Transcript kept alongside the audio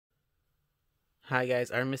Hi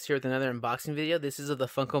guys, Artemis here with another unboxing video. This is of the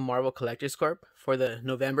Funko Marvel Collector's Corp for the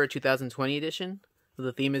November 2020 edition.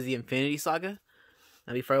 The theme is the Infinity Saga.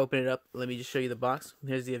 Now before I open it up, let me just show you the box.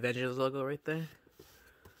 Here's the Avengers logo right there.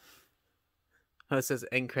 Oh, it says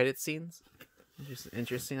end credit scenes. Just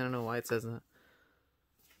interesting, I don't know why it says that.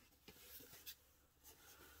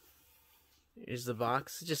 Here's the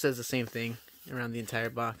box. It just says the same thing around the entire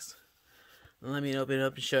box. Let me open it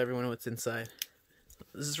up and show everyone what's inside.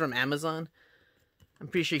 This is from Amazon. I'm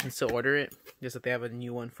pretty sure you can still order it. Just that they have a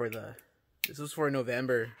new one for the... This was for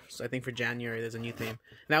November, so I think for January there's a new theme. And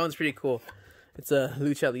that one's pretty cool. It's a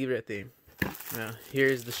Lucha Libre theme. Now,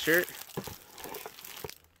 here's the shirt.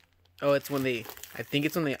 Oh, it's when they... I think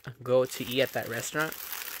it's when they go to eat at that restaurant.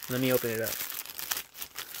 Let me open it up.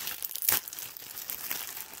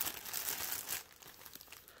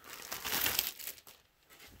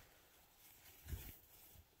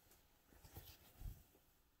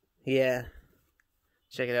 Yeah.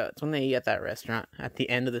 Check it out. It's when they eat at that restaurant at the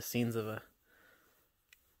end of the scenes of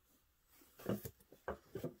the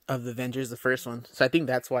Avengers, the first one. So I think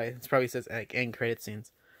that's why it probably says like end credit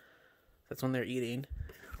scenes. That's when they're eating.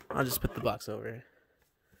 I'll just put the box over.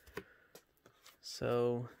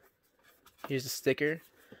 So here's a sticker.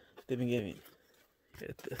 They've been giving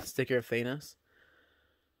the sticker of Thanos.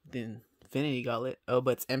 The Infinity Gauntlet. Oh,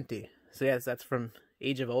 but it's empty. So yes, that's from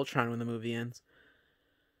Age of Ultron when the movie ends.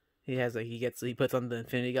 He has like he puts on the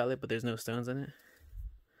Infinity Gauntlet, but there's no stones in it.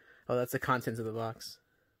 Oh, that's the contents of the box.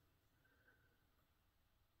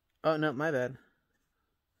 Oh no, my bad.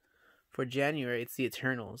 For January, it's the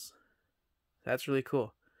Eternals. That's really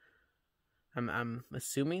cool. I'm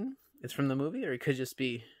assuming it's from the movie, or it could just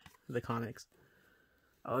be the comics.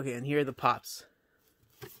 Okay, and here are the pops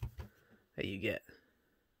that you get,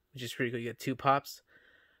 which is pretty cool. You get 2 pops.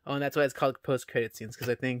 Oh, and that's why it's called post-credit scenes, because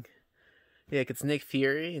I think. Yeah, it's Nick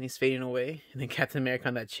Fury, and he's fading away, and then Captain America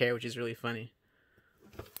on that chair, which is really funny.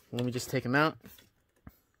 Let me just take him out.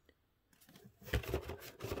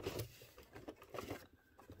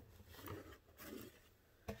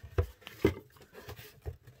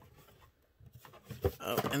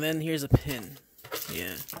 Oh, and then here's a pin.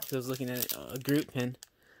 Yeah, so I was looking at it, a Groot pin.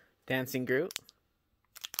 Dancing Groot.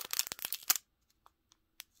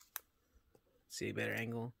 See a better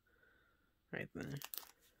angle. Right there.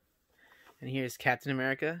 And here's Captain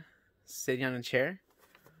America sitting on a chair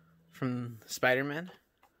from Spider-Man.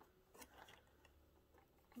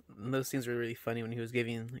 Those scenes were really funny when he was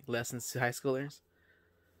giving like lessons to high schoolers.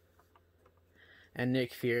 And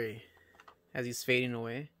Nick Fury as he's fading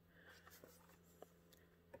away.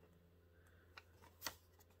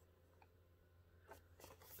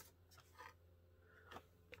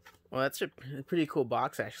 Well, that's a pretty cool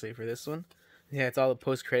box actually for this one. Yeah, it's all the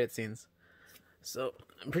post-credit scenes. So,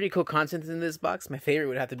 pretty cool content in this box. My favorite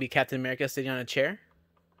would have to be Captain America sitting on a chair.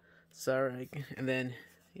 So, and then,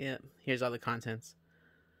 yeah, here's all the contents,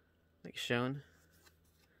 like shown.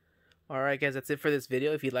 Alright guys, that's it for this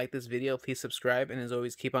video. If you like this video, please subscribe, and as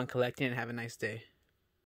always, keep on collecting and have a nice day.